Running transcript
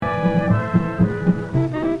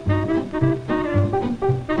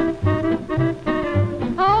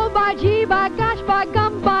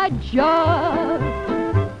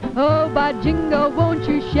Jingo, won't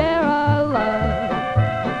you share our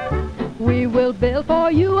love? We will build for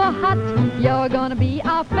you a hut. You're gonna be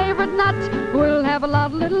our favorite nut. We'll have a lot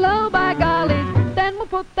of little oh by gollies. Then we'll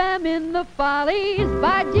put them in the follies.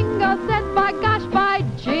 By Jingo said, by gosh, by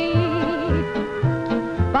gee.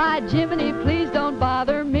 By Jiminy, please don't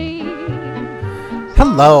bother me.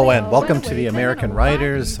 Hello and welcome to the American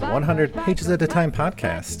Writers 100 Pages at a Time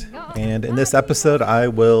podcast. And in this episode, I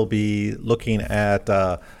will be looking at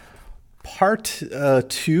part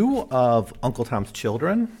 2 of Uncle Tom's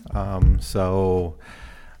Children. So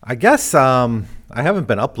I guess I haven't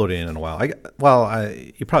been uploading in a while. I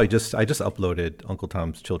just uploaded Uncle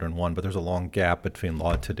Tom's Children 1, but there's a long gap between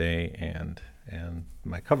Law Today and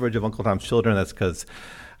my coverage of Uncle Tom's Children. That's because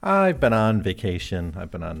I've been on vacation.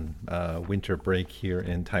 I've been on winter break here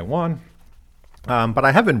in Taiwan. But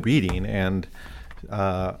I have been reading, and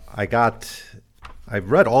I've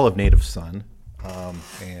read all of Native Son,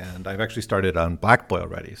 and I've actually started on Black Boy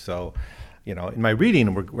already. So, in my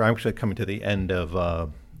reading, we're actually coming to the end of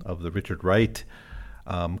the Richard Wright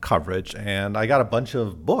coverage, and I got a bunch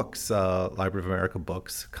of books, Library of America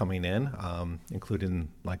books coming in, including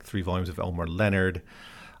like 3 volumes of Elmore Leonard,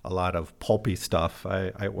 a lot of pulpy stuff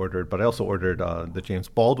I ordered, but I also ordered the James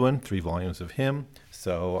Baldwin, 3 volumes of him.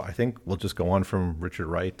 So I think we'll just go on from Richard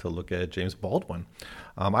Wright to look at James Baldwin.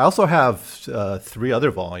 I also have 3 other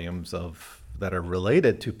volumes that are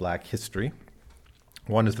related to Black history.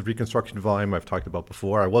 One is the Reconstruction volume I've talked about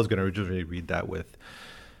before. I was going to originally read that with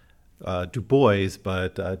Du Bois,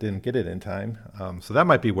 but didn't get it in time. So that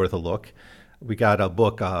might be worth a look. We got a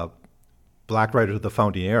book, Black Writers of the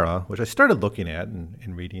Founding Era, which I started looking at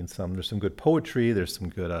and reading some. There's some good poetry. There's some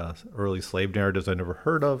good early slave narratives I never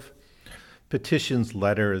heard of. Petitions,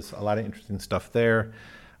 letters, a lot of interesting stuff there.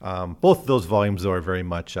 Both of those volumes are very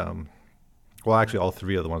much, actually all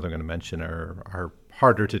 3 of the ones I'm going to mention are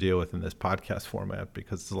harder to deal with in this podcast format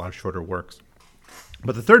because it's a lot of shorter works.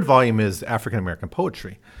 But the 3rd volume is African American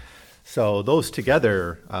poetry. So those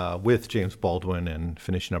together with James Baldwin and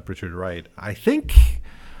finishing up Richard Wright, I think,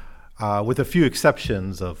 with a few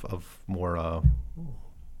exceptions of more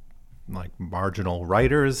like marginal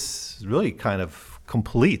writers, really kind of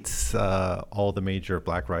completes all the major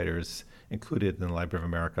Black writers included in the Library of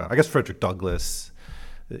America. I guess Frederick Douglass,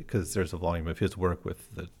 because there's a volume of his work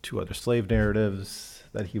with the 2 other slave narratives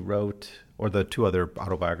that he wrote, or the 2 other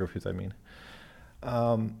autobiographies, I mean.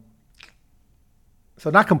 So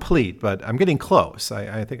not complete, but I'm getting close.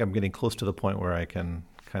 I think I'm getting close to the point where I can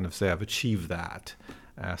kind of say I've achieved that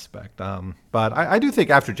aspect. But I do think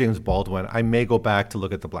after James Baldwin, I may go back to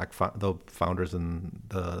look at the founders and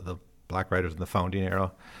the Black writers in the Founding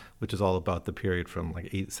Era, which is all about the period from like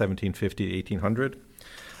 1750 to 1800.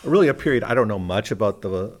 Really a period I don't know much about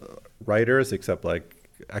the writers except like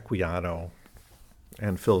Equiano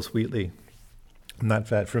and Phyllis Wheatley. I'm not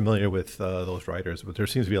that familiar with those writers, but there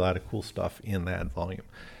seems to be a lot of cool stuff in that volume.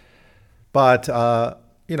 But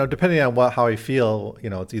depending on how I feel,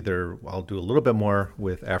 it's either I'll do a little bit more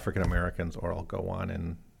with African Americans, or I'll go on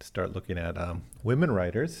and start looking at women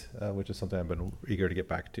writers, which is something I've been eager to get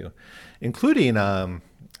back to, including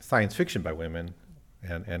science fiction by women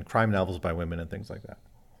and crime novels by women and things like that.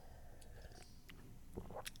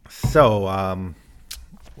 So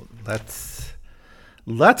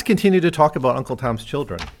let's continue to talk about Uncle Tom's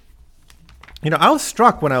Children. I was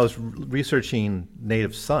struck when I was researching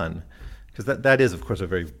Native Son, because that is, of course, a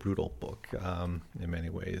very brutal book in many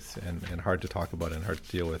ways and hard to talk about and hard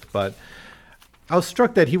to deal with. But I was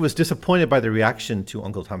struck that he was disappointed by the reaction to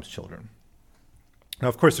Uncle Tom's Children. Now,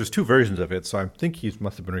 of course, there's 2 versions of it, so I think he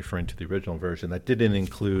must have been referring to the original version that didn't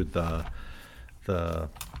include the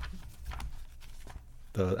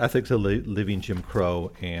Ethics of Living Jim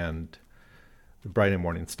Crow and The Bright and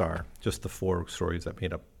Morning Star, just the 4 stories that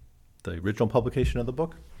made up the original publication of the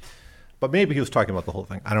book. But maybe he was talking about the whole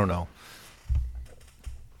thing. I don't know.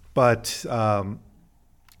 But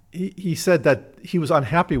he said that he was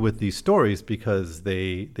unhappy with these stories because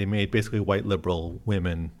they made basically white liberal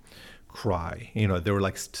women cry. They were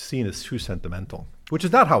like seen as too sentimental, which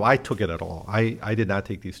is not how I took it at all. I did not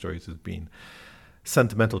take these stories as being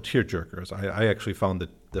sentimental tearjerkers. I actually found that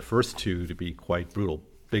the first 2 to be quite brutal.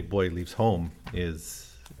 Big Boy Leaves Home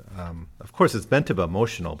is, of course, it's meant to be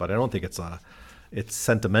emotional, but I don't think it's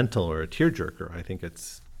sentimental or a tearjerker. I think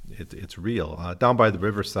it's real. Down by the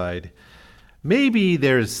Riverside, maybe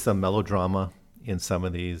there's some melodrama in some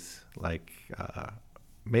of these, like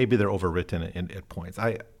maybe they're overwritten at points.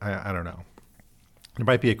 I don't know. There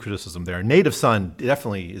might be a criticism there. Native Son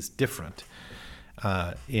definitely is different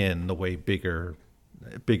in the way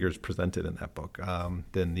Bigger's presented in that book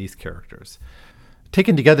than these characters.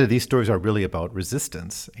 taken together, these stories are really about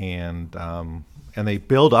resistance, and they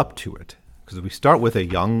build up to it, because we start with a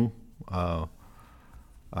young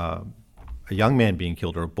man being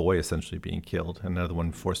killed, or a boy essentially being killed, another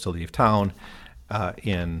one forced to leave town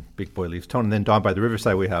in Big Boy Leaves Town. And then down by the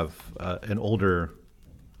riverside, we have an older,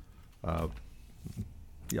 a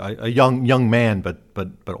young man, but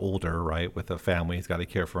older, right, with a family he's got to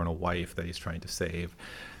care for and a wife that he's trying to save,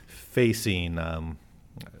 facing an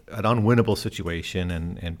unwinnable situation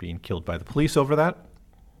and being killed by the police over that.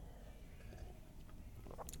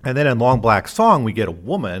 And then in Long Black Song, we get a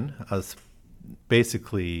woman as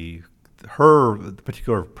basically the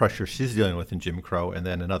particular pressure she's dealing with in Jim Crow, and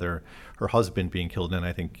then her husband being killed, and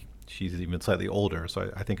I think she's even slightly older.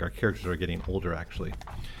 So I think our characters are getting older, actually.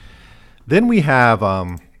 Then we have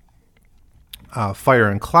Fire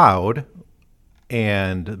and Cloud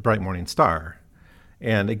and Bright Morning Star.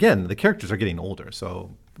 And again, the characters are getting older,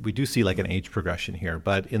 so we do see like an age progression here.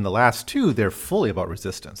 But in the last two, they're fully about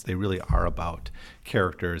resistance. They really are about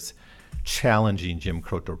characters challenging Jim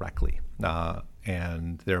Crow directly.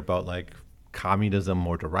 And they're about like communism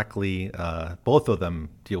more directly. Both of them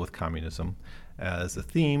deal with communism as a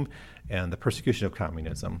theme and the persecution of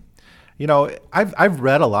communism. You know, I've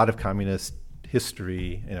read a lot of communist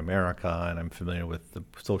history in America, and I'm familiar with the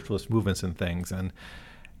socialist movements and things.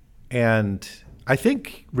 And I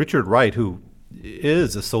think Richard Wright, who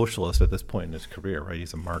is a socialist at this point in his career, right?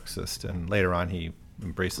 He's a Marxist, and later on he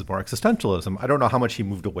embraces more existentialism. I don't know how much he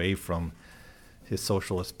moved away from his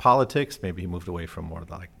socialist politics. Maybe he moved away from more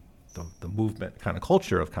like the movement kind of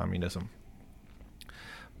culture of communism.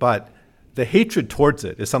 But the hatred towards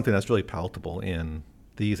it is something that's really palatable in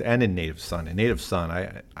these and in Native Son. In Native Son,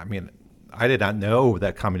 I mean, I did not know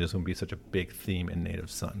that communism would be such a big theme in Native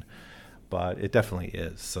Son, but it definitely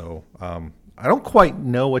is. So I don't quite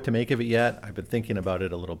know what to make of it yet. I've been thinking about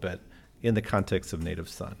it a little bit in the context of Native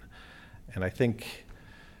Son. And I think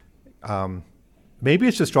maybe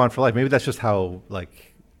it's just Drawn for Life. Maybe that's just how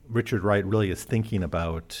like Richard Wright really is thinking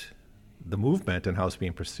about the movement and how it's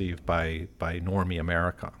being perceived by normie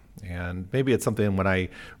America. And maybe it's something when I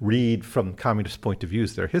read from communist point of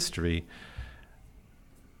views their history,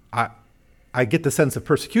 I get the sense of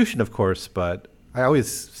persecution, of course, but I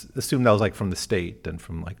always assumed that was like from the state and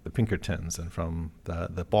from like the Pinkertons and from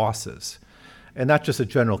the bosses, and not just a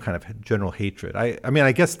general hatred. I mean,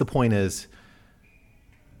 I guess the point is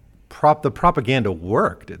the propaganda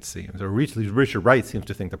worked, it seems. Or Richard Wright seems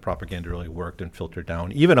to think the propaganda really worked and filtered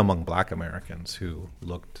down, even among Black Americans who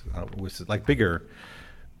looked was like bigger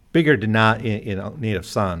did not in Native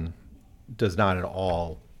Son does not at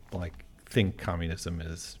all like think communism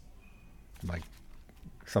is like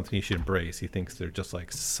something you should embrace. He thinks they're just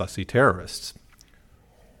like sussy terrorists.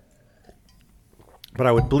 But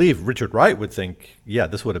I would believe Richard Wright would think, yeah,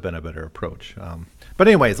 this would have been a better approach. But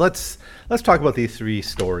anyways, let's talk about these three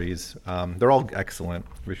stories. They're all excellent.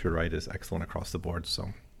 Richard Wright is excellent across the board, so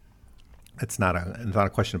it's not a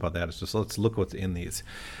question about that. It's just let's look what's in these.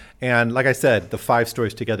 And like I said, the five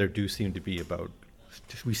stories together do seem to be about,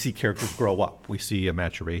 we see characters grow up. We see a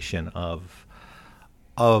maturation of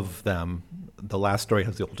them. The last story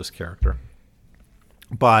has the oldest character.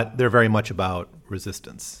 But they're very much about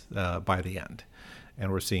resistance by the end.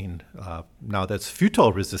 And we're seeing now that's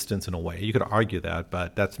futile resistance in a way. You could argue that,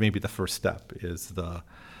 but that's maybe the first step is the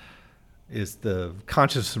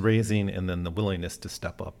conscious raising and then the willingness to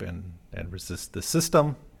step up and resist the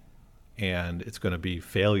system. And it's going to be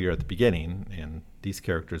failure at the beginning, and these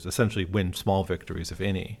characters essentially win small victories, if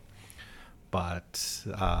any. But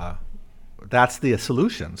that's the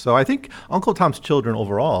solution. So I think Uncle Tom's Children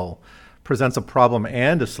overall presents a problem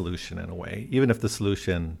and a solution in a way, even if the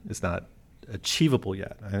solution is not achievable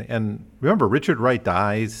yet. And remember, Richard Wright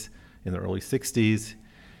dies in the early 60s.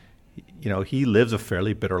 You know, he lives a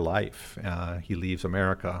fairly bitter life. He leaves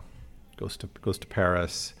America, goes to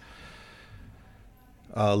Paris,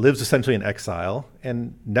 lives essentially in exile,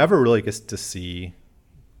 and never really gets to see,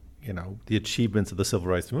 you know, the achievements of the civil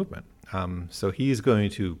rights movement. So he's going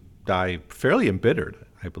to die fairly embittered,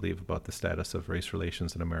 I believe, about the status of race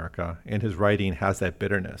relations in America. And his writing has that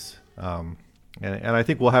bitterness. And I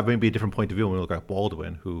think we'll have maybe a different point of view when we look at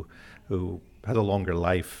Baldwin, who has a longer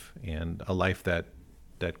life and a life that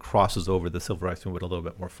crosses over the civil rights movement a little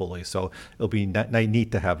bit more fully. So it'll be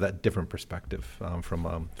neat to have that different perspective from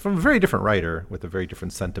a very different writer with a very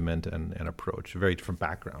different sentiment and approach, a very different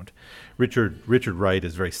background. Richard Wright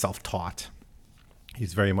is very self-taught.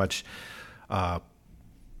 He's very much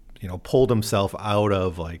pulled himself out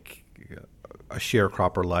of like a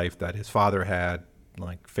sharecropper life that his father had,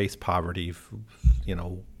 like faced poverty,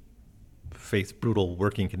 faced brutal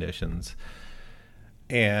working conditions,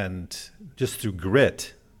 and just through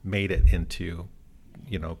grit made it into,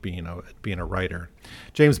 being a writer.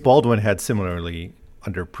 James Baldwin had similarly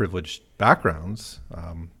underprivileged backgrounds,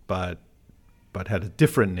 but had a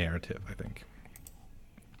different narrative, I think,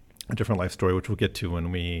 a different life story, which we'll get to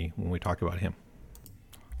when we talk about him.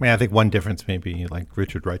 I think one difference maybe like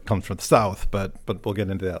Richard Wright comes from the South, but we'll get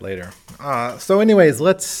into that later. So anyways,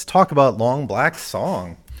 let's talk about Long Black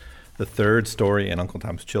Song, the third story in Uncle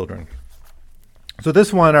Tom's Children. So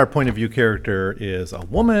this one, our point of view character is a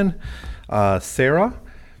woman, Sarah,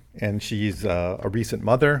 and she's a recent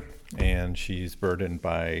mother, and she's burdened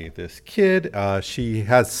by this kid. She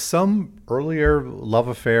has some earlier love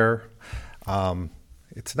affair.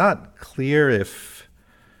 It's not clear if...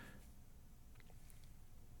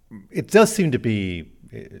 It does seem to be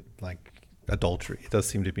like adultery. It does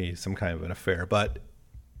seem to be some kind of an affair, but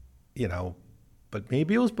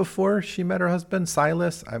maybe it was before she met her husband,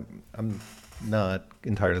 Silas. I'm not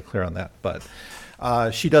entirely clear on that, but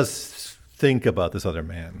she does think about this other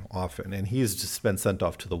man often, and he's just been sent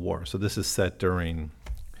off to the war. So this is set during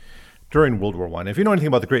World War I. If you know anything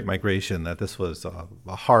about the Great Migration, that this was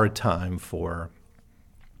a hard time for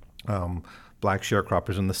black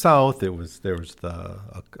sharecroppers in the South. There was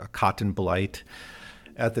a cotton blight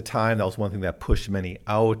at the time. That was one thing that pushed many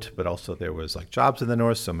out, but also there was like jobs in the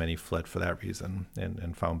North, so many fled for that reason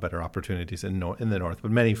and found better opportunities in the North.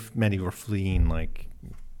 But many were fleeing like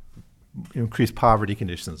increased poverty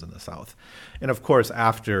conditions in the South. And of course,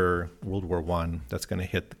 after World War I, that's going to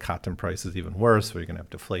hit the cotton prices even worse, where you're going to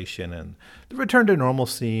have deflation, and the return to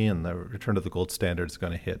normalcy and the return to the gold standard is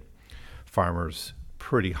going to hit farmers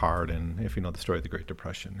pretty hard. And if you know the story of the Great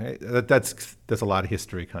Depression, there's a lot of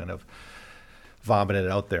history kind of vomited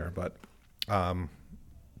out there, but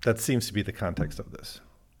that seems to be the context of this.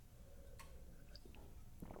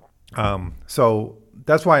 So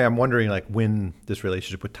that's why I'm wondering like when this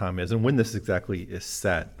relationship with Tom is and when this exactly is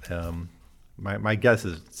set. My guess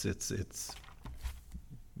is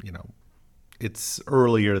it's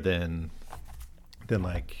earlier than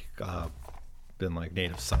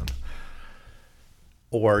Native Son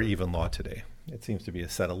or even Law Today. It seems to be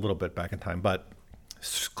set a little bit back in time, but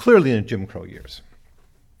clearly in Jim Crow years.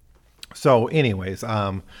 So anyways,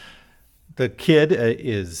 the kid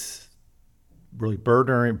is really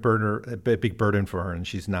a big burden for her, and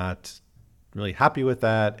she's not really happy with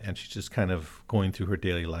that, and she's just kind of going through her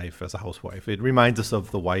daily life as a housewife. It reminds us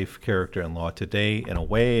of the wife character in Law Today in a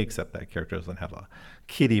way, except that character doesn't have a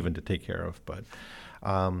kid even to take care of. But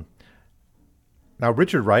now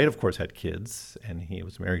Richard Wright, of course, had kids, and he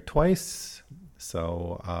was married twice,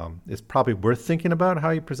 so it's probably worth thinking about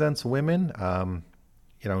how he presents women.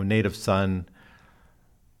 Native Son,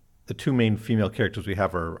 the two main female characters we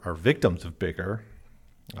have are victims of Bigger.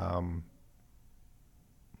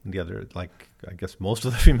 The other, I guess most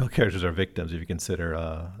of the female characters are victims if you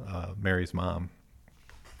consider Mary's mom.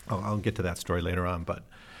 I'll get to that story later on, but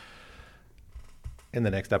in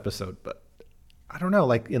the next episode. But I don't know,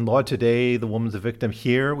 like in Law Today, the woman's a victim.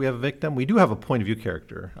 Here we have a victim. We do have a point of view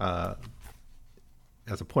character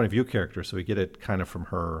as a point of view character, so we get it kind of from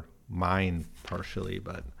her mind partially,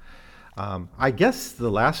 but I guess the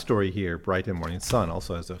last story here, Bright and Morning Sun,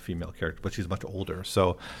 also has a female character, but she's much older.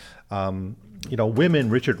 So, women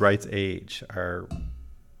Richard Wright's age are,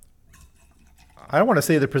 I don't want to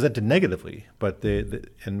say they're presented negatively, but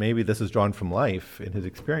and maybe this is drawn from life in his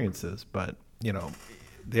experiences, but,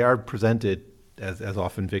 they are presented as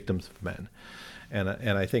often victims of men. And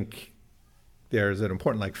I think there's an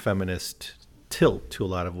important, feminist tilt to a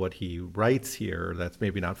lot of what he writes here that's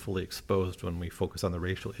maybe not fully exposed when we focus on the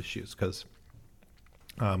racial issues, because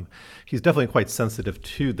he's definitely quite sensitive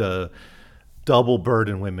to the double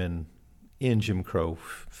burden women in Jim Crow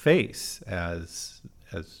face as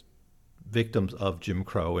victims of Jim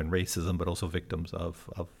Crow and racism, but also victims of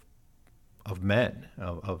men,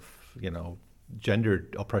 of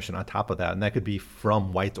gendered oppression on top of that, and that could be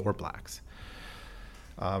from whites or blacks.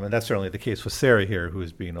 And that's certainly the case with Sarah here, who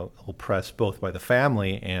is being oppressed both by the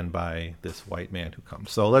family and by this white man who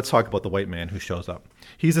comes. So let's talk about the white man who shows up.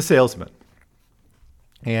 He's a salesman.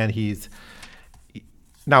 And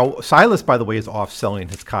now Silas, by the way, is off selling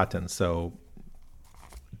his cotton. So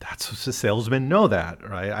that's what the salesmen know that,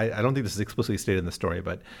 right? I don't think this is explicitly stated in the story,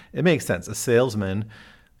 but it makes sense. A salesman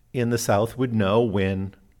in the South would know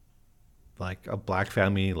when a black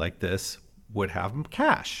family like this would have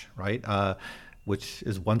cash, right? Which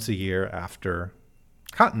is once a year after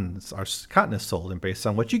cotton is sold, and based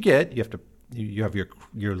on what you get, you have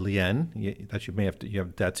your lien that you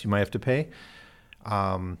have debts you might have to pay,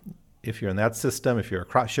 if you're in that system, if you're a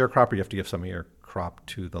sharecropper, you have to give some of your crop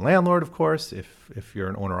to the landlord, of course. If you're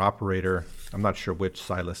an owner-operator, I'm not sure which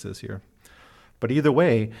Silas is here. But either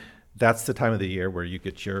way, that's the time of the year where you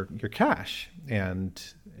get your cash. And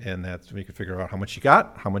that's when you can figure out how much you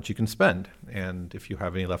got, how much you can spend. And if you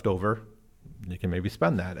have any left over, you can maybe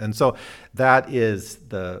spend that. And so that is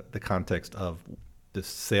the context of this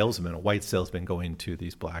salesman, a white salesman, going to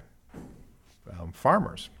these black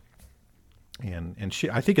farmers. And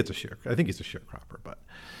I think he's a sharecropper, but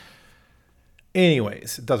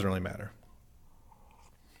anyways, it doesn't really matter.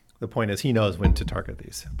 The point is he knows when to target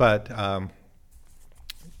these. But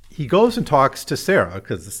he goes and talks to Sarah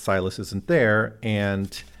because Silas isn't there,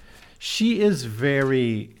 and she's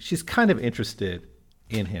kind of interested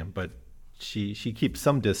in him, but she keeps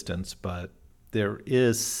some distance, but there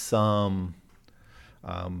is some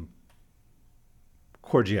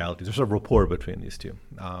cordiality. There's a rapport between these two.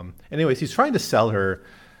 Anyways, he's trying to sell her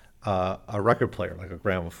a record player, like a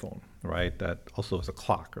gramophone, right? That also is a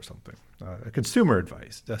clock or something. A consumer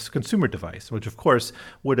device, which of course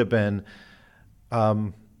would have been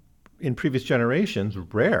in previous generations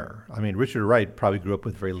rare. I mean, Richard Wright probably grew up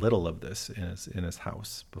with very little of this in his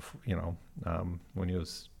house, before, when he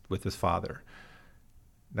was with his father.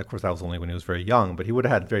 And of course, that was only when he was very young, but he would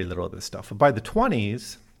have had very little of this stuff. But by the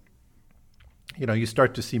 20s, you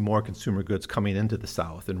start to see more consumer goods coming into the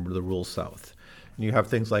South and the rural South. And you have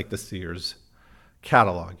things like the Sears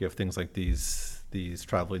catalog. You have things like these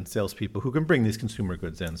traveling salespeople who can bring these consumer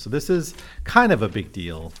goods in. So this is kind of a big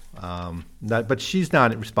deal. But she's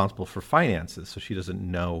not responsible for finances, so she doesn't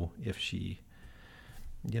know if she,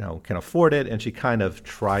 can afford it, and she kind of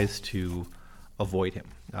tries to avoid him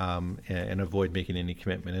and avoid making any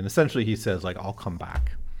commitment. And essentially, he says, like, I'll come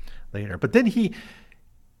back later. But then he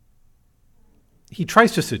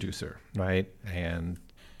tries to seduce her, right? And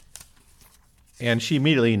she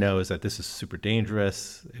immediately knows that this is super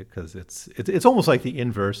dangerous because it's almost like the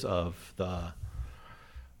inverse of the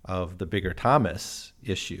Bigger Thomas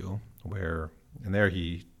issue, where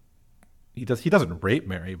he doesn't rape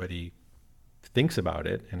Mary, but he thinks about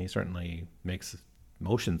it, and he certainly makes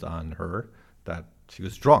motions on her that she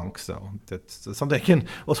was drunk. So that's something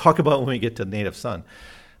we'll talk about when we get to Native Son.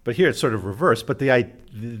 But here it's sort of reversed. But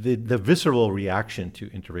the visceral reaction to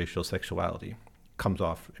interracial sexuality comes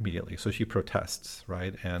off immediately. So she protests,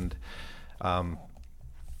 right? And now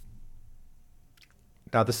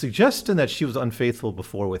the suggestion that she was unfaithful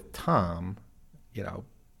before with Tom,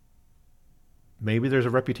 maybe there's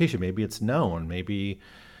a reputation, maybe it's known, maybe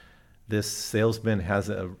this salesman has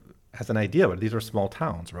an idea, but these are small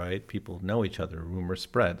towns, right? People know each other, rumors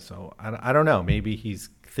spread. So I don't know, maybe he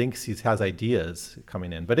thinks he has ideas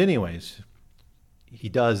coming in. But anyways, he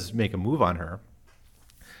does make a move on her.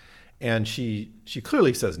 And she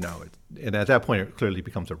clearly says no. And at that point, it clearly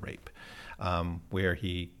becomes a rape, where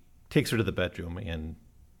he takes her to the bedroom and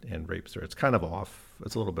rapes her. It's kind of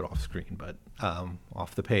it's a little bit off screen, but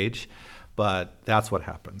off the page. But that's what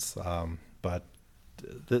happens. But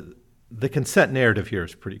the consent narrative here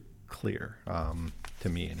is pretty clear, to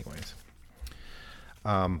me anyways.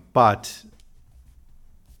 But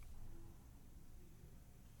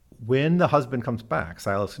when the husband comes back,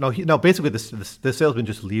 Silas, basically the salesman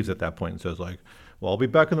just leaves at that point and says, like, well, I'll be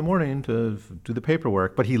back in the morning to do the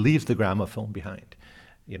paperwork, but he leaves the gramophone behind.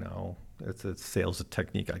 It's a sales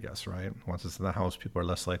technique, I guess, right? Once it's in the house, people are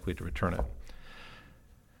less likely to return it.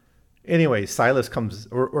 Anyway, Silas comes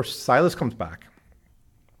back,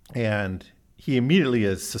 and he immediately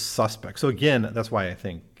is a suspect. So again, that's why I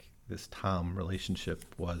think this Tom relationship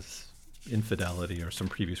was infidelity or some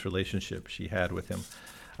previous relationship she had with him.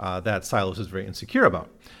 That Silas is very insecure about.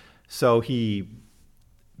 So he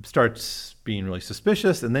starts being really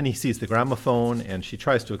suspicious, and then he sees the gramophone, and she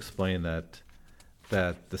tries to explain that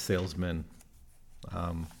the salesman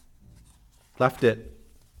left it,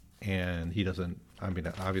 and he doesn't. I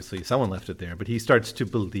mean, obviously someone left it there, but he starts to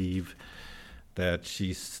believe that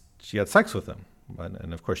she had sex with him,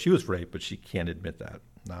 and of course she was raped, but she can't admit that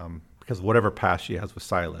because of whatever past she has with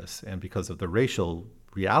Silas, and because of the racial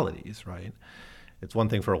realities, right? It's one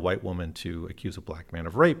thing for a white woman to accuse a black man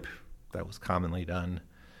of rape. That was commonly done.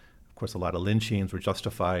 Of course, a lot of lynchings were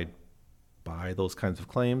justified by those kinds of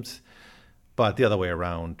claims. But the other way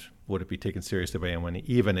around, would it be taken seriously by anyone,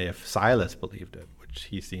 even if Silas believed it, which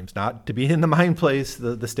he seems not to be in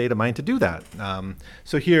the state of mind to do that.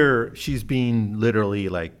 So here she's being literally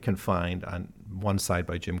like confined on one side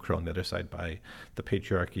by Jim Crow and the other side by the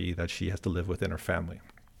patriarchy that she has to live within her family.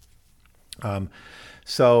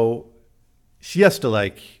 So she has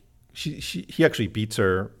to he actually beats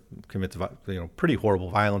her, commits pretty horrible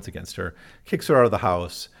violence against her, kicks her out of the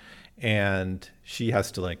house, and she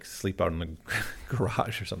has to like sleep out in the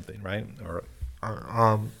garage or something, right?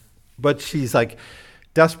 But she's like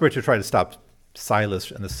desperate to try to stop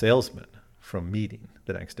Silas and the salesman from meeting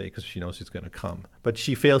the next day because she knows he's going to come. But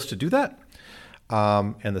she fails to do that,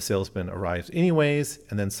 and the salesman arrives anyways,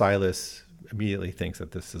 and then Silas immediately thinks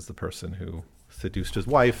that this is the person who seduced his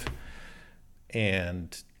wife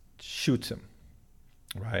and shoots him,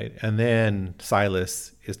 right? And then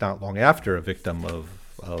Silas is not long after a victim of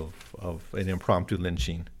an impromptu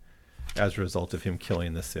lynching as a result of him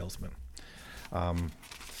killing the salesman.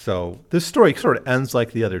 So this story sort of ends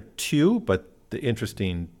like the other two, but the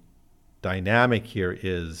interesting dynamic here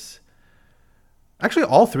is actually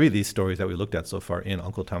all three of these stories that we looked at so far in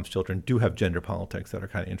Uncle Tom's Children do have gender politics that are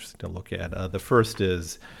kind of interesting to look at. The first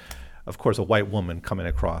is, of course, a white woman coming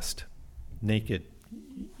across naked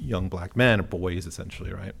young black men, or boys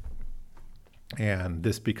essentially, right? And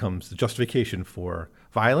this becomes the justification for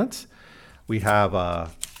violence. We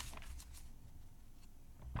have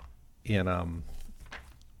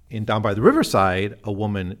in Down by the Riverside, a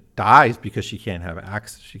woman dies because she can't have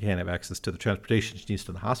access to the transportation she needs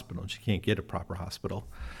to the hospital, and she can't get a proper hospital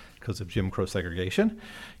because of Jim Crow segregation.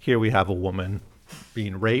 Here we have a woman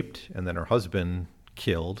being raped and then her husband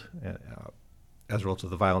killed as a result of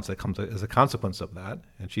the violence that comes as a consequence of that,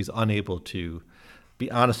 and she's unable to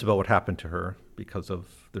be honest about what happened to her because of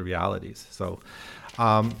the realities.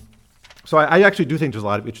 So I actually do think there's a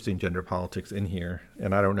lot of interesting gender politics in here,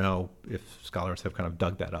 and I don't know if scholars have kind of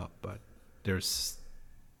dug that up, but it's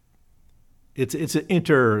an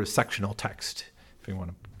intersectional text, if you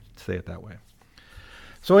want to say it that way.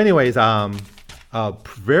 So anyways, a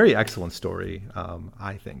very excellent story,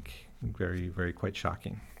 I think. Very, very quite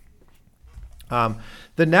shocking.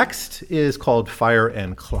 The next is called Fire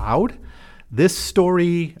and Cloud. This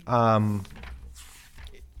story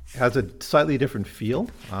has a slightly different feel.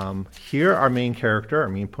 Here, our main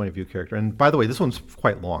point of view character, and by the way, this one's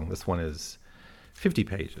quite long. This one is 50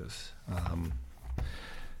 pages.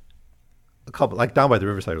 A couple, like Down by the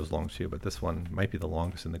Riverside was long too, but this one might be the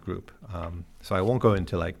longest in the group. So I won't go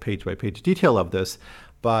into like page by page detail of this,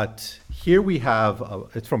 but here we have,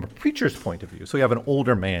 it's from a preacher's point of view. So we have an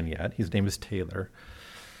older man yet. His name is Taylor.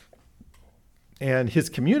 And his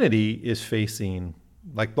community is facing,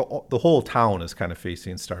 like the whole town is kind of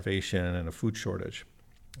facing starvation and a food shortage.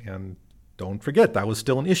 And don't forget, that was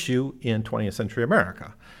still an issue in 20th century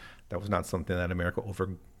America. That was not something that America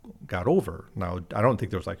got over. Now, I don't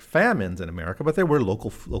think there was like famines in America, but there were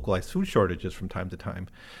localized food shortages from time to time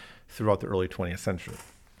throughout the early 20th century.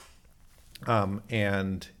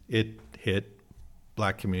 And it hit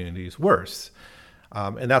black communities worse.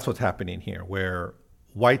 And that's what's happening here, where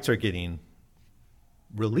whites are getting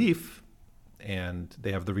relief and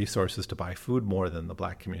they have the resources to buy food more than the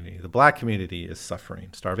black community. The black community is suffering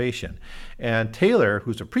starvation. And Taylor,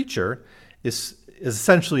 who's a preacher, is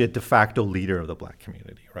essentially a de facto leader of the black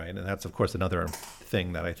community, right? And that's, of course, another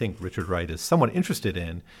thing that I think Richard Wright is somewhat interested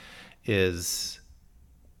in is,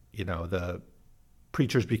 the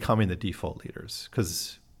preachers becoming the default leaders.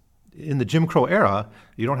 Because in the Jim Crow era,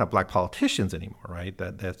 you don't have black politicians anymore, right?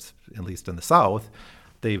 That's, at least in the South,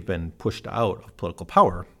 they've been pushed out of political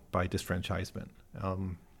power by disfranchisement.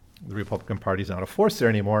 The Republican Party is not a force there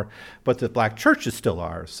anymore, but the black churches still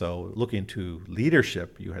are. So looking to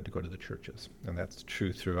leadership, you had to go to the churches. And that's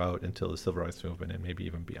true throughout until the Civil Rights Movement and maybe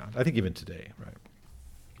even beyond. I think even today, right?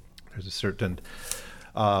 There's a certain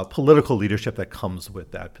political leadership that comes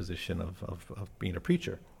with that position of being a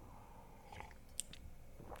preacher.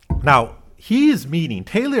 Now,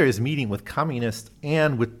 Taylor is meeting with communists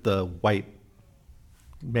and with the white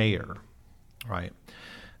mayor, right?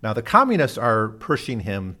 Now, the communists are pushing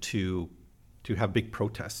him to have big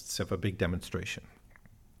protests, have a big demonstration.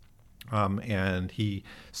 And he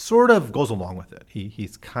sort of goes along with it.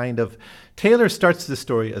 Taylor starts this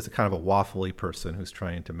story as a kind of a waffly person who's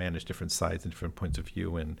trying to manage different sides and different points of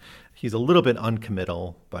view. And he's a little bit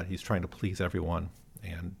uncommittal, but he's trying to please everyone.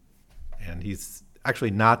 And he's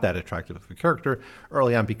actually not that attractive of a character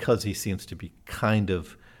early on because he seems to be kind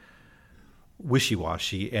of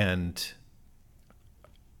wishy-washy and,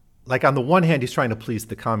 like, on the one hand, he's trying to please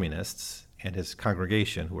the communists and his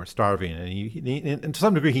congregation who are starving, and to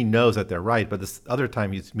some degree he knows that they're right, but this other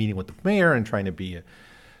time he's meeting with the mayor and trying to be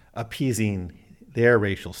appeasing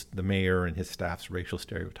the mayor and his staff's racial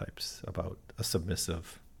stereotypes about a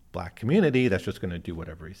submissive black community that's just going to do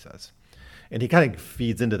whatever he says. And he kind of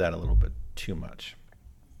feeds into that a little bit too much.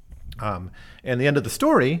 And the end of the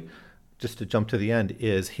story, just to jump to the end,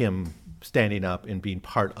 is him standing up and being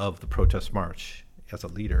part of the protest march as a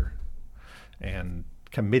leader and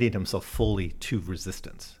committing himself fully to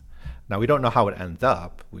resistance. Now, we don't know how it ends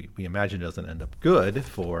up. We imagine it doesn't end up good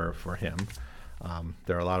for him.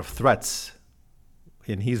 There are a lot of threats,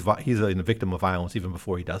 and he's a victim of violence even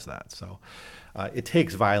before he does that. So it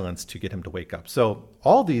takes violence to get him to wake up. So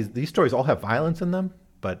all these stories all have violence in them,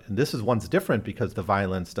 but this one's different because the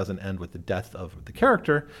violence doesn't end with the death of the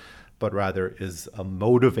character, but rather is a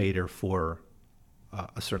motivator for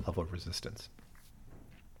a certain level of resistance.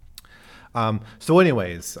 So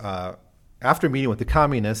anyways, after meeting with the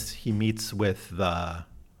communists, he meets with the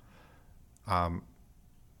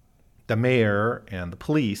mayor and the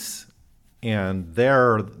police, and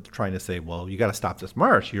they're trying to say, well, you got to stop this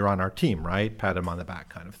march. You're on our team, right? Pat him on the back,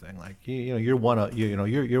 kind of thing. Like, you're one of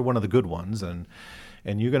you're one of the good ones, and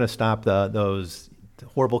you're going to stop those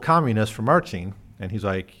horrible communists from marching. And he's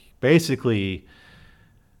like, basically,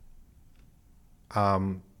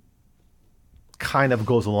 kind of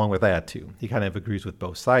goes along with that too. He kind of agrees with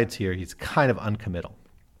both sides here. He's kind of uncommittal.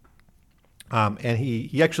 And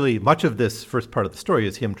he actually, much of this first part of the story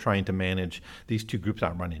is him trying to manage these two groups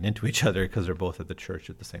not running into each other because they're both at the church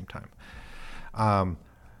at the same time.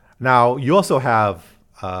 Now, you also have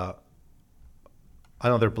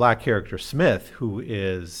another black character, Smith,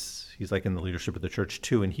 he's like in the leadership of the church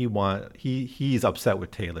too, and he's upset with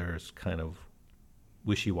Taylor's kind of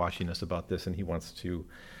wishy-washiness about this, and he wants to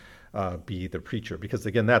be the preacher because,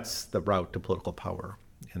 again, that's the route to political power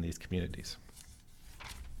in these communities.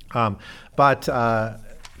 But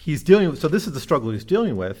he's dealing with, so this is the struggle he's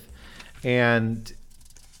dealing with, and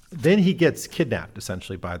then he gets kidnapped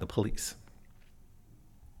essentially by the police.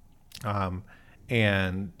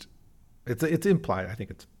 And it's implied, I think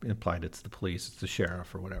it's implied it's the police, it's the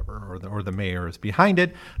sheriff or whatever, or the mayor is behind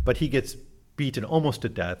it, but he gets beaten almost to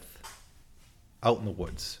death out in the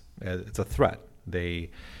woods. It's a threat. They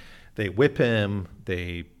whip him,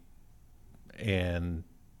 and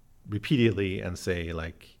repeatedly and say,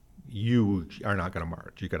 like, you are not going to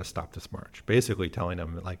march. You got to stop this march. Basically telling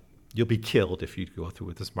him, like, you'll be killed if you go through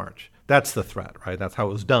with this march. That's the threat, right? That's how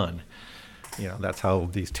it was done. That's how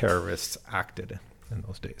these terrorists acted in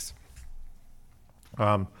those days.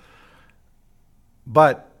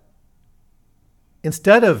 But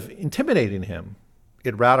instead of intimidating him,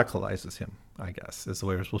 it radicalizes him, I guess, is the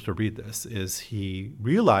way we're supposed to read this, is he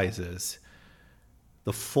realizes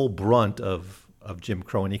the full brunt of Jim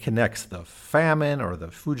Crow, and he connects the famine or the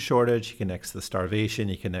food shortage, he connects the starvation,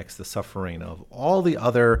 he connects the suffering of all the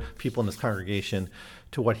other people in this congregation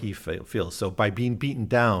to what he feels. So by being beaten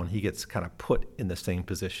down, he gets kind of put in the same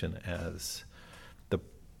position as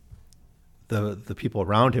the people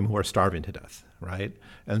around him who are starving to death, right?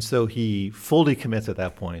 And so he fully commits at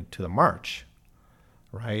that point to the march,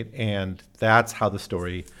 right? And that's how the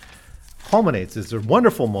story culminates. It's a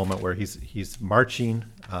wonderful moment where he's marching,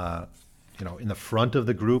 in the front of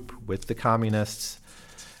the group with the communists.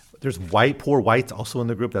 There's poor whites also in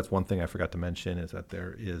the group. That's one thing I forgot to mention, is that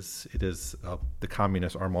the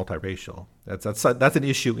communists are multiracial. That's an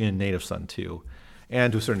issue in Native Son too,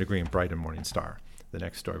 and to a certain degree in Bright and Morning Star. The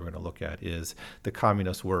next story we're going to look at is the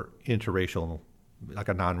communists were interracial, like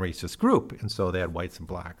a non-racist group, and so they had whites and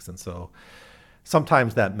blacks, and so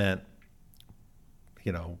sometimes that meant,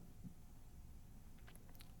 they're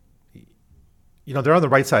on the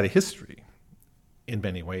right side of history in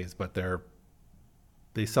many ways, but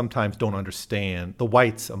they sometimes don't understand. The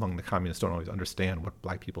whites among the communists don't always understand what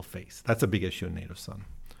black people face. That's a big issue in Native Son,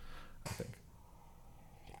 I think.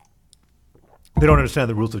 They don't understand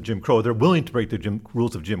the rules of Jim Crow. They're willing to break the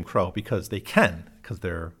rules of Jim Crow because they can, because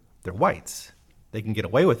they're whites. They can get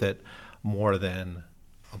away with it more than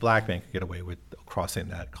a black man could get away with crossing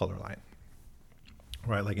that color line.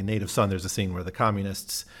 Right? Like in Native Son, there's a scene where the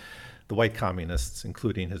white communists,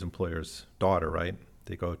 including his employer's daughter, right?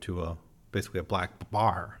 They go to basically a black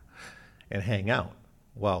bar and hang out.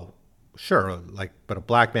 Well, sure, but a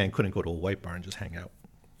black man couldn't go to a white bar and just hang out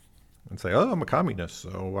and say, "Oh, I'm a communist,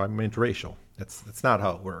 so I'm interracial." That's not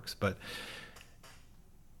how it works. But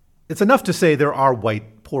it's enough to say there are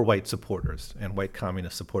poor white supporters and white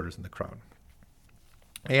communist supporters in the crowd.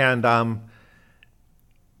 And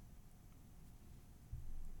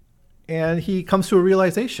he comes to a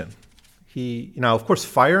realization. Of course,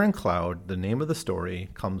 Fire and Cloud, the name of the story,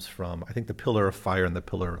 comes from, I think, the pillar of fire and the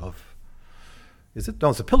pillar of, it's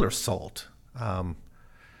a pillar of salt.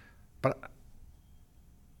 But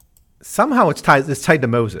somehow it's tied to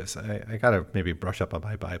Moses. I got to maybe brush up on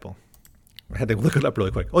my Bible. I had to look it up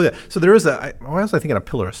really quick. Oh, yeah. So there is why was I thinking a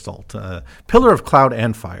pillar of salt? Pillar of cloud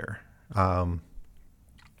and fire.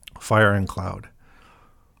 Fire and cloud.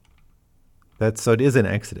 So it is in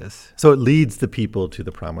Exodus. So it leads the people to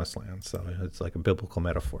the promised land. So it's like a biblical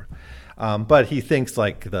metaphor. But he thinks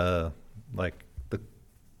like the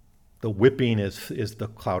whipping is the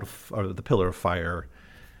cloud or the pillar of fire,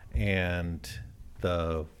 and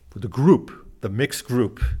the mixed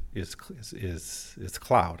group is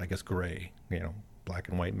cloud, I guess gray, black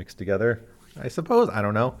and white mixed together, I suppose. I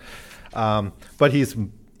don't know. But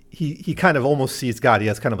he kind of almost sees God. He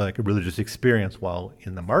has kind of like a religious experience while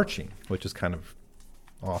in the marching, which is kind of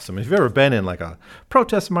awesome. If you've ever been in like a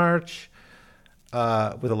protest march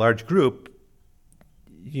with a large group,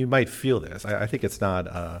 you might feel this. I think it's not.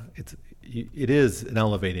 It is an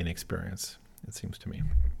elevating experience, it seems to me.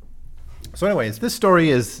 So, anyways, this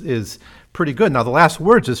story is pretty good. Now, the last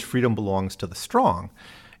words is "freedom belongs to the strong,"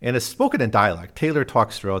 and it's spoken in dialect. Taylor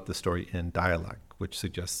talks throughout the story in dialect, which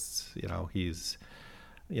suggests he's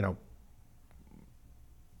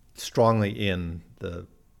strongly in the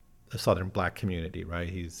Southern black community, right?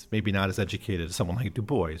 He's maybe not as educated as someone like Du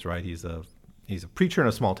Bois, right? He's a preacher in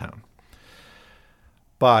a small town,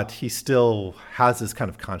 but he still has this kind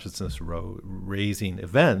of consciousness raising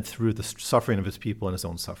event through the suffering of his people and his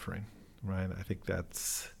own suffering, right? I think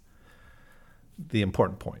that's the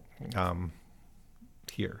important point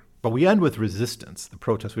here. But we end with resistance, the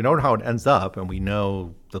protest. We know how it ends up, and we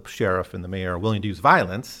know the sheriff and the mayor are willing to use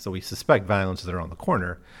violence, so we suspect violence is around the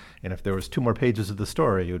corner. And if there was 2 more pages of the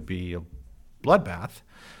story, it would be a bloodbath.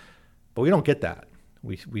 But we don't get that.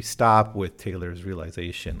 We stop with Taylor's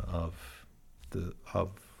realization of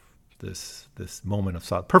this moment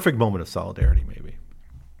of perfect moment of solidarity, maybe.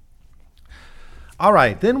 All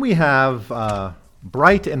right, then we have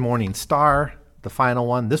Bright and Morning Star, the final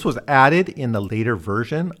one. This was added in the later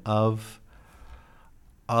version of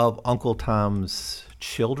Uncle Tom's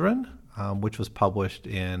Children, which was published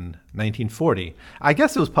in 1940. I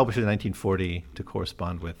guess it was published in 1940 to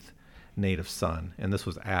correspond with Native Son, and this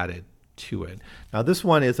was added to it. Now, this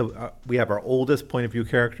one is we have our oldest point of view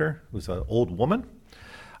character, who's an old woman.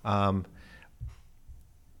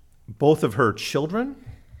 Both of her children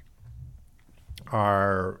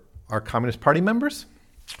are Communist Party members.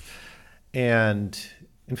 And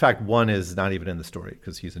in fact, one is not even in the story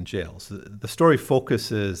because he's in jail. So the story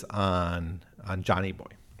focuses on Johnny Boy,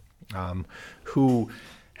 who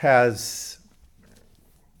has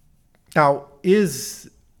now is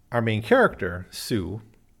our main character, Sue,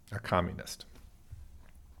 a communist.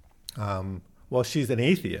 Well, she's an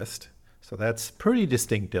atheist, so that's pretty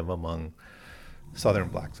distinctive among Southern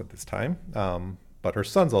blacks at this time. But her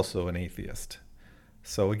son's also an atheist.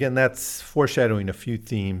 So again, that's foreshadowing a few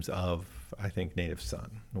themes of, I think, Native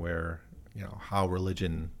Son, where, how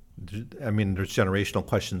religion, there's generational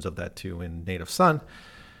questions of that too in Native Son.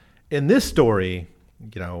 In this story,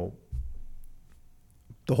 the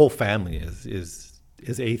whole family is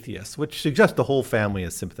atheist, which suggests the whole family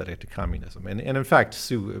is sympathetic to communism. And in fact,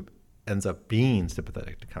 Sue ends up being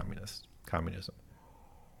sympathetic to communism.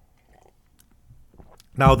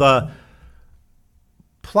 Now, the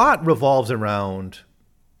plot revolves around,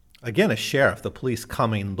 again, a sheriff, the police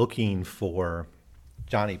coming looking for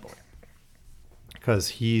Johnny Boy because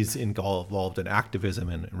he's involved in activism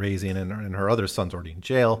and raising, and her other son's already in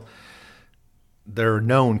jail. They're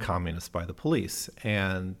known communists by the police.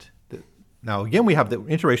 And now, again, we have the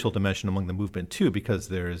interracial dimension among the movement, too, because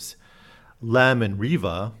there's Lem and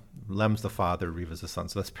Reva. Lem's the father, Reva's the son.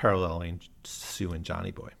 So that's paralleling Sue and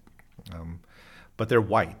Johnny Boy. But they're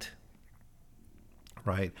white,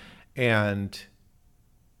 right? And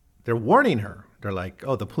they're warning her. They're like,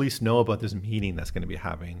 the police know about this meeting that's going to be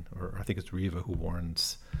having, or I think it's Reva who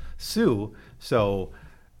warns Sue. So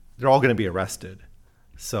they're all going to be arrested.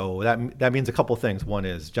 So that means a couple things. One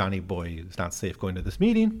is Johnny Boy is not safe going to this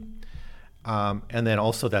meeting. And then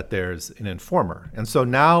also that there's an informer. And so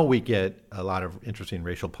now we get a lot of interesting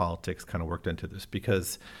racial politics kind of worked into this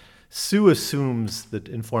because Sue assumes the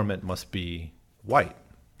informant must be white.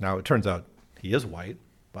 Now, it turns out he is white,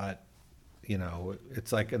 but,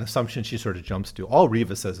 it's like an assumption she sort of jumps to. All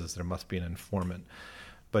Reva says is there must be an informant,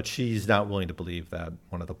 but she's not willing to believe that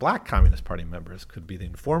one of the black Communist Party members could be the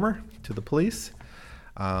informer to the police.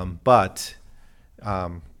 But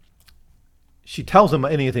she tells him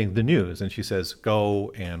the news, and she says,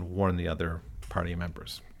 go and warn the other party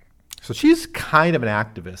members. So she's kind of an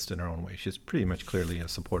activist in her own way. She's pretty much clearly a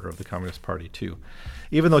supporter of the Communist Party, too,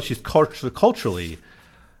 even though she's culturally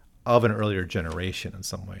of an earlier generation in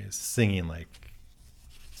some ways, singing like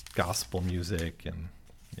gospel music and,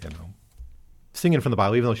 singing from the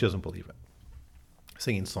Bible, even though she doesn't believe it.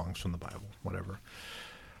 Singing songs from the Bible, whatever.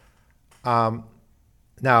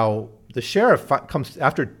 Now, the sheriff comes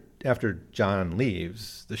after John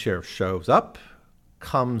leaves. The sheriff shows up,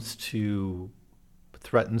 comes to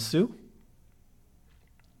threaten Sue,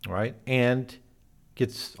 right? And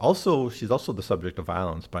she's also the subject of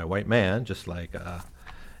violence by a white man, just like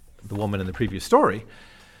the woman in the previous story.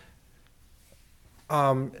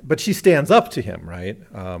 But she stands up to him, right?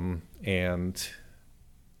 And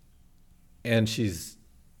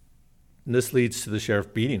this leads to the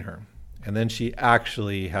sheriff beating her. And then she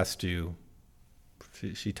actually has to,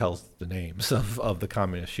 she tells the names of the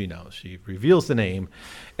communists she knows. She reveals the name.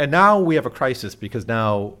 And now we have a crisis because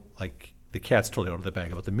now, like, the cat's totally out of the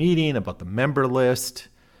bag about the meeting, about the member list.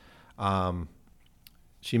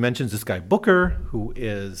 She mentions this guy Booker, who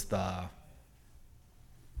is a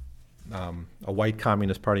white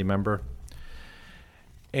Communist Party member.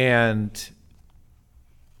 And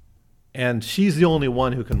she's the only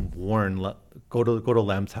one who can go to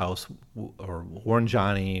Lem's house or warn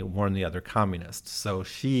Johnny, warn the other communists. So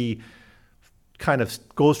she kind of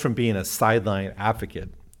goes from being a sideline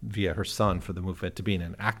advocate via her son for the movement to being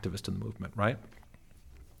an activist in the movement, right?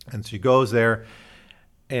 And she goes there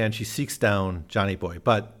and she seeks down Johnny Boy.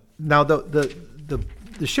 But now the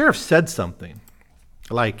sheriff said something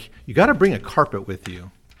like, you got to bring a carpet with you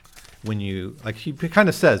when you, like, he kind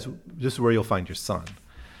of says, this is where you'll find your son.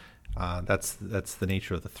 That's the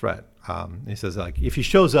nature of the threat. He says, like, if he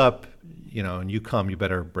shows up, and you come, you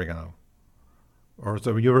better bring you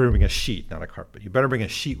better bring a sheet, not a carpet. You better bring a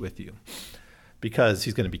sheet with you because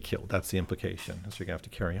he's going to be killed. That's the implication. So you're going to have to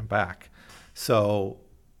carry him back. So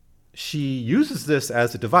she uses this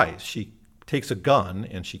as a device. She takes a gun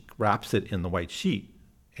and she wraps it in the white sheet.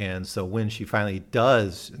 And so when she finally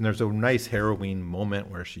does, and there's a nice harrowing moment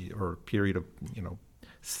or period of,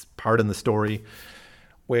 part in the story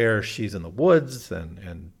where she's in the woods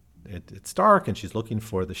and it's dark and she's looking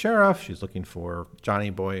for the sheriff. She's looking for Johnny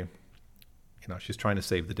Boy. She's trying to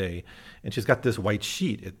save the day, and she's got this white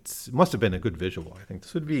sheet. It must have been a good visual. I think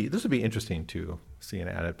this would be interesting to see an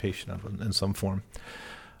adaptation of it in some form.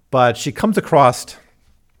 But she comes across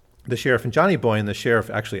the sheriff and Johnny Boy, and the sheriff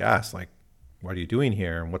actually asks, like, what are you doing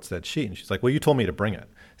here, and what's that sheet? And she's like, well, you told me to bring it.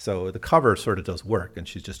 So the cover sort of does work, and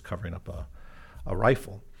she's just covering up a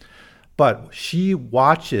rifle. But she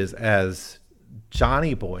watches as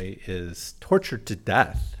Johnny Boy is tortured to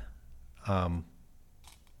death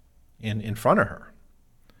in front of her.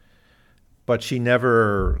 But she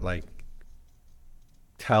never, like,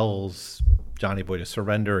 tells Johnny Boy to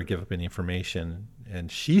surrender or give up any information,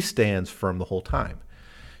 and she stands firm the whole time.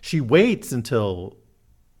 She waits until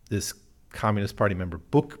this Communist Party member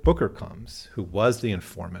Booker comes, who was the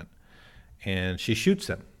informant, and she shoots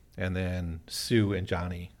him. And then Sue and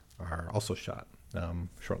Johnny are also shot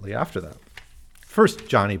shortly after that. First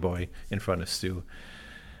Johnny Boy in front of Sue,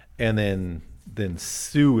 and then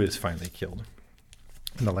Sue is finally killed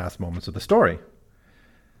in the last moments of the story.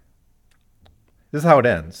 This is how it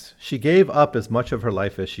ends. She gave up as much of her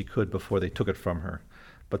life as she could before they took it from her.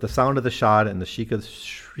 But the sound of the shot and the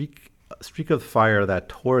streak of fire that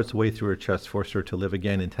tore its way through her chest forced her to live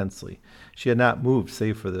again intensely. She had not moved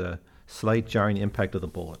save for the slight jarring impact of the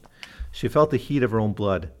bullet. She felt the heat of her own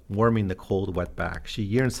blood warming the cold, wet back. She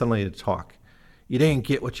yearned suddenly to talk. You didn't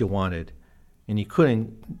get what you wanted, and you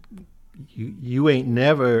couldn't. You ain't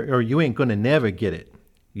gonna never get it.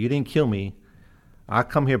 You didn't kill me. I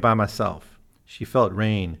come here by myself. She felt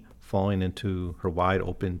rain falling into her wide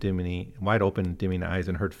open, dimming eyes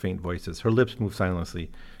and heard faint voices. Her lips moved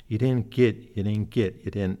silently. You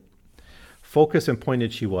didn't. Focused and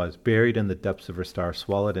pointed she was, buried in the depths of her star,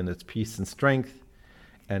 swallowed in its peace and strength,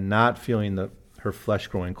 and not feeling her flesh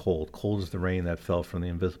growing cold as the rain that fell from the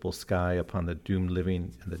invisible sky upon the doomed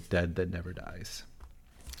living and the dead that never dies.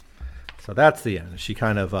 So that's the end. She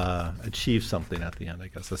kind of achieved something at the end, I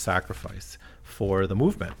guess, a sacrifice for the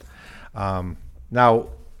movement. Now,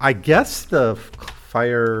 I guess the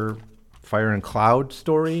Fire and Cloud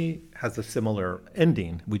story has a similar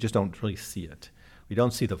ending. We just don't really see it. We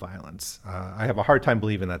don't see the violence. I have a hard time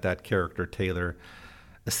believing that character, Taylor,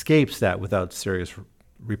 escapes that without serious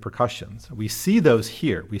repercussions. We see those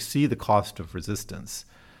here. We see the cost of resistance.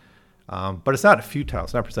 But it's not futile.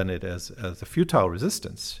 It's not presented as a futile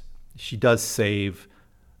resistance. She does save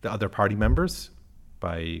the other party members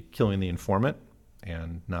by killing the informant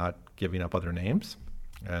and not giving up other names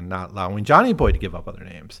and not allowing Johnny Boy to give up other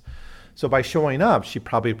names. So by showing up, she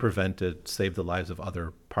probably saved the lives of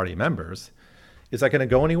other party members. Is that going to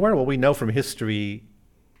go anywhere? Well, we know from history,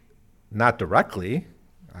 not directly,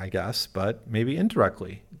 I guess, but maybe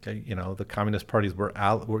indirectly. Okay, the communist parties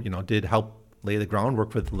did help lay the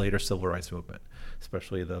groundwork for the later civil rights movement,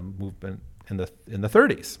 especially the movement in the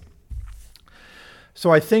 30s.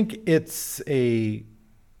 So I think it's a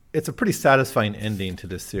pretty satisfying ending to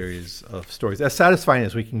this series of stories, as satisfying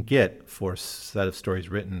as we can get for a set of stories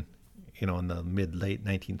written, in the late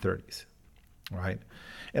 1930s, right?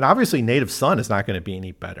 And obviously, Native Son is not going to be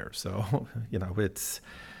any better. So,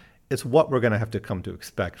 it's what we're going to have to come to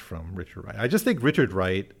expect from Richard Wright. I just think Richard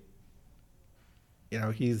Wright,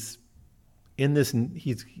 he's in this.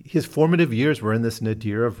 His formative years were in this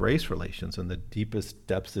nadir of race relations and the deepest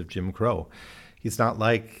depths of Jim Crow. He's not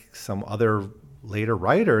like some other later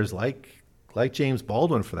writers, like James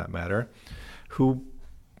Baldwin, for that matter, who,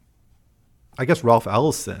 I guess Ralph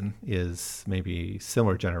Ellison is maybe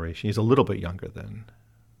similar generation. He's a little bit younger than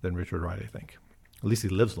Richard Wright, I think. At least he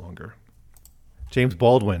lives longer. James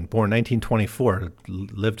Baldwin, born 1924,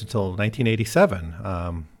 lived until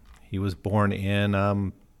 1987. He was born in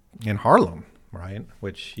Harlem, right?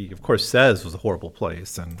 Which he, of course, says was a horrible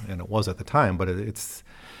place, and it was at the time. But it's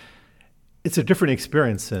a different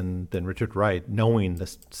experience than Richard Wright, knowing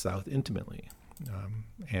the South intimately,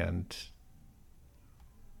 and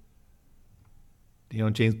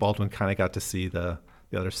James Baldwin kind of got to see the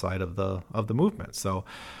other side of the movement. So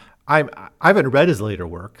I haven't read his later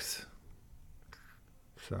works,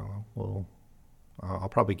 so I'll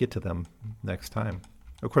probably get to them next time.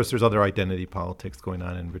 Of course, there's other identity politics going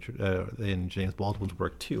on in James Baldwin's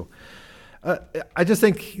work too. I just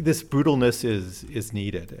think this brutalness is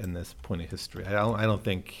needed in this point of history. I don't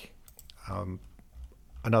think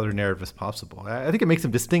another narrative is possible. I think it makes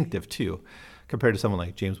him distinctive too, compared to someone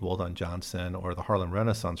like James Weldon Johnson or the Harlem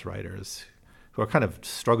Renaissance writers, who are kind of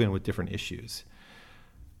struggling with different issues.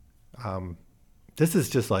 This is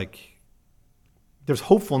just like, there's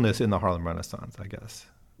hopefulness in the Harlem Renaissance, I guess.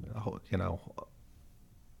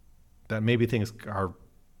 That maybe things are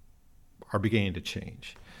beginning to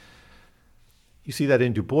change. You see that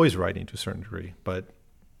in Du Bois' writing to a certain degree, but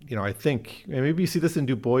I think maybe you see this in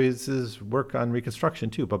Du Bois's work on Reconstruction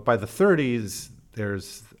too. But by the 30s,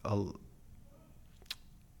 there's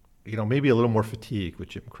maybe a little more fatigue with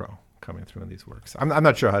Jim Crow coming through in these works. I'm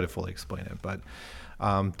not sure how to fully explain it, but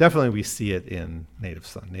definitely we see it in Native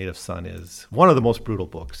Son. Native Son is one of the most brutal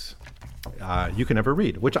books you can ever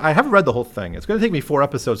read, which I haven't read the whole thing. It's going to take me 4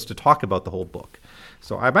 episodes to talk about the whole book.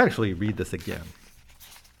 So I might actually read this again.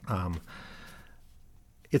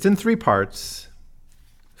 It's in 3 parts: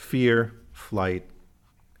 fear, flight,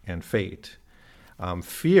 and fate.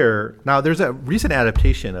 Fear, now there's a recent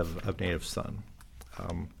adaptation of Native Son.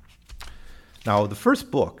 Now the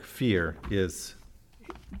first book, Fear, is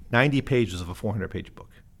 90 pages of a 400-page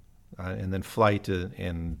book. And then Flight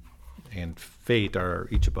and Fate are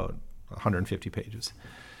each about 150 pages.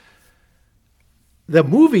 The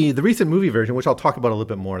recent movie version, which I'll talk about a little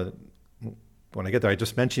bit more when I get there, I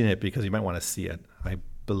just mention it because you might want to see it. I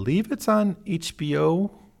believe it's on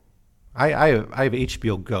HBO. I have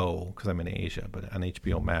HBO Go because I'm in Asia, but on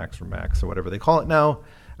HBO Max or whatever they call it now,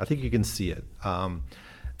 I think you can see it.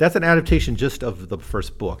 That's an adaptation just of the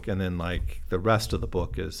first book, and then like the rest of the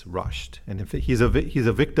book is rushed. And he's a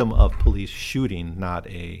victim of police shooting,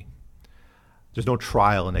 there's no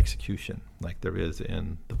trial and execution like there is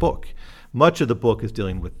in the book. Much of the book is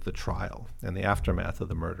dealing with the trial and the aftermath of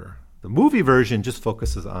the murder. The movie version just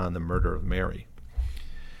focuses on the murder of Mary.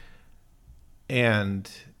 And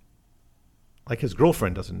like his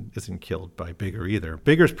girlfriend isn't killed by Bigger either.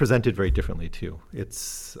 Bigger's presented very differently too.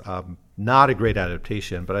 It's not a great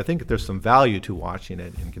adaptation, but I think there's some value to watching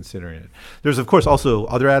it and considering it. There's of course also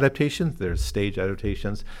other adaptations. There's stage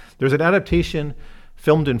adaptations. There's an adaptation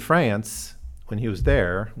filmed in France when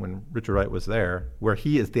Richard Wright was there, where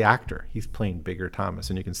he is the actor. He's playing Bigger Thomas,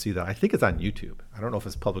 and you can see that. I think it's on YouTube. I don't know if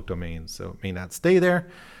it's public domain, so it may not stay there,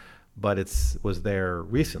 but was there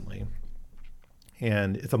recently.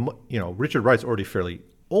 And it's Richard Wright's already fairly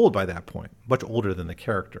old by that point, much older than the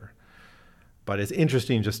character. But it's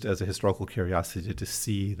interesting just as a historical curiosity to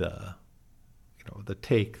see the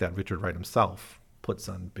take that Richard Wright himself puts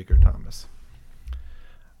on Bigger Thomas.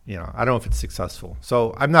 I don't know if it's successful.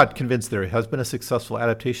 So I'm not convinced there has been a successful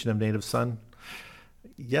adaptation of Native Son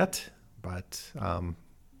yet, but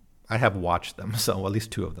I have watched them, so at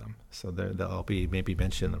least 2 of them. So they'll be maybe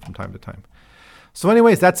mentioned from time to time. So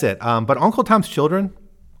anyways, that's it. But Uncle Tom's Children,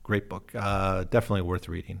 great book. Definitely worth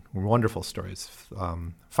reading. Wonderful stories.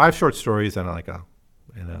 5 short stories and a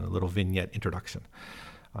little vignette introduction.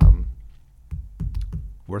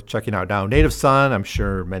 Worth checking out. Now, Native Son, I'm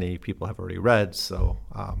sure many people have already read. So,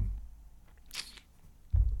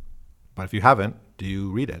 but if you haven't,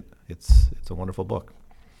 do read it. It's a wonderful book.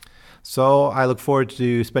 So I look forward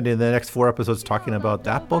to spending the next 4 episodes talking about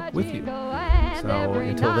that book with you. So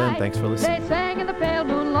until then, thanks for listening. They sang in the pale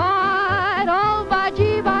moonlight. Oh, by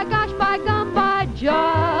gee, by gosh, by gum, by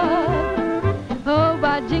jive. Oh,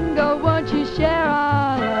 by jingo, won't you share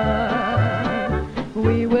our love?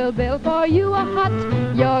 We will build for you a hut.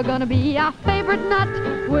 You're gonna be our favorite nut.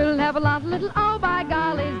 We'll have a lot of little oh, by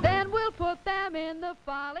gollies. Then we'll put them in the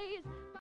follies.